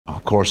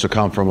course, I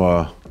come from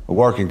a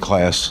working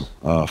class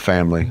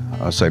family.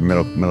 I'd say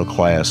middle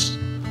class.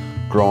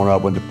 Growing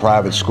up, went to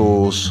private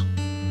schools,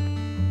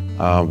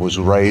 was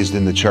raised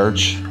in the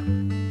church.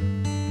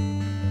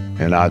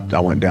 And I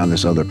went down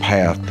this other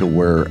path to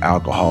where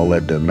alcohol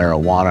led to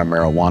marijuana,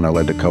 marijuana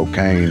led to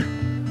cocaine,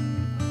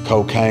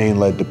 cocaine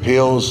led to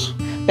pills.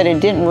 But it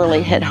didn't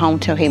really hit home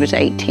till he was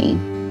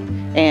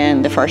 18,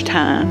 and the first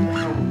time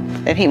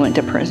that he went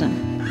to prison.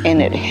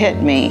 And it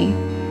hit me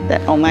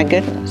that, oh my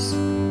goodness,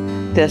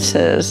 this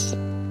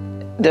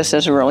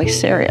is really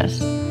serious.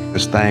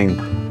 This thing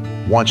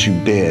wants you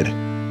dead,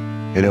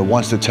 and it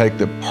wants to take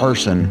the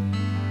person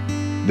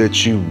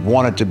that you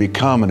wanted to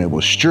become, and it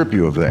will strip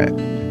you of that.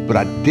 But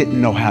I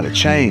didn't know how to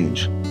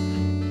change.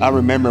 I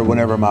remember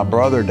whenever my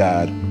brother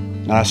died,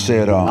 I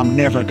said, I'm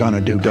never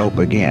gonna do dope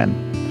again.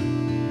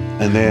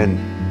 And then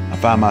I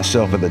find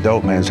myself at the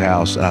dope man's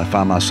house, and I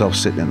find myself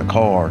sitting in the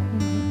car,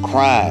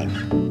 crying,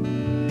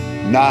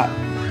 not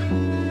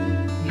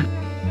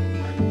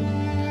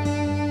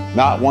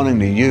wanting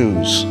to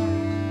use.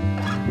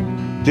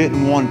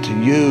 Didn't want to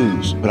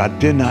use, but I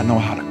did not know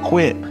how to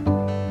quit.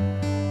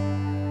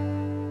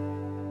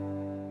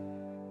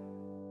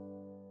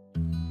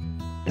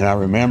 And I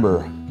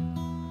remember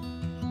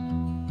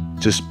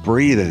just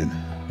breathing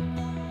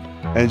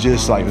and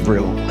just like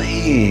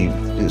relieved,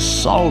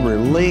 just so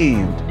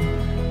relieved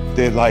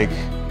that like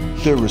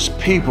there was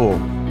people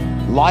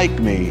like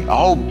me, a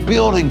whole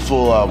building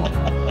full of them.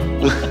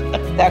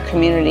 That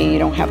community, you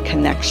don't have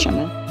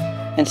connection.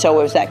 And so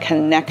it was that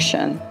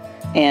connection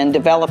and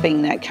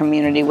developing that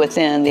community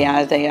within the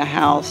Isaiah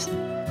house,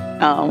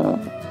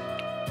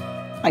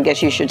 I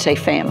guess you should say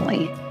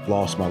family.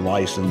 Lost my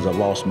license, I've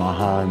lost my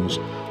homes,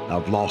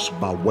 I've lost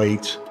my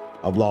weight,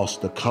 I've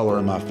lost the color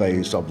in my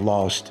face, I've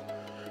lost,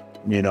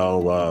 you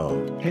know,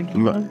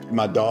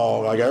 my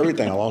dog, like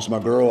everything. I lost my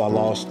girl, I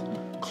lost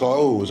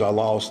clothes, I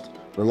lost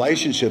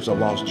relationships, I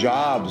lost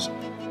jobs.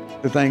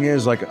 The thing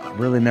is, like, I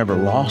really never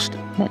lost it.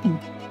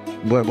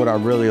 But what I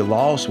really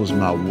lost was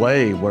my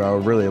way. What I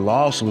really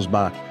lost was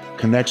my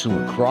connection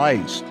with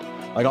Christ.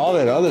 Like all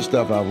that other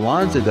stuff I've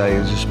learned today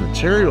is just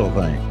material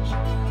things.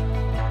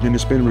 And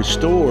it's been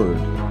restored.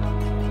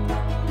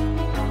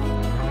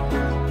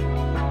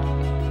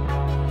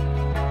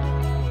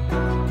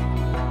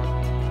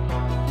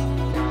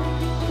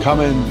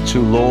 Coming to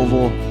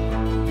Louisville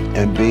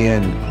and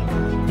being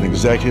an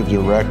executive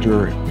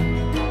director,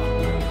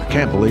 I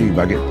can't believe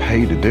I get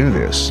paid to do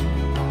this.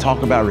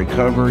 Talk about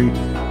recovery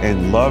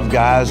and love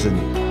guys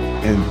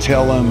and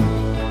tell them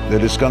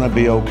that it's gonna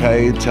be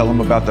okay, tell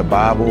them about the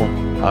Bible.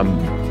 I'm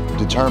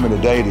determined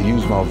today to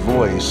use my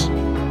voice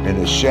and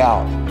to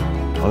shout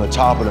on the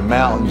top of the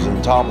mountains and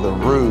the top of the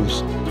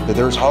roofs that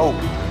there's hope,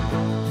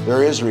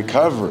 there is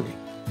recovery.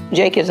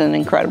 Jake is an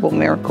incredible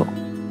miracle.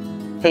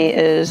 He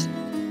is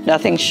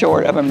nothing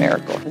short of a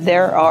miracle.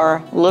 There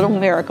are little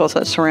miracles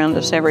that surround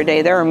us every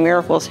day. There are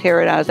miracles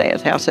here at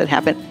Isaiah's house that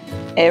happen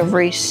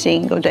every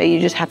single day. You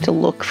just have to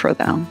look for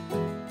them.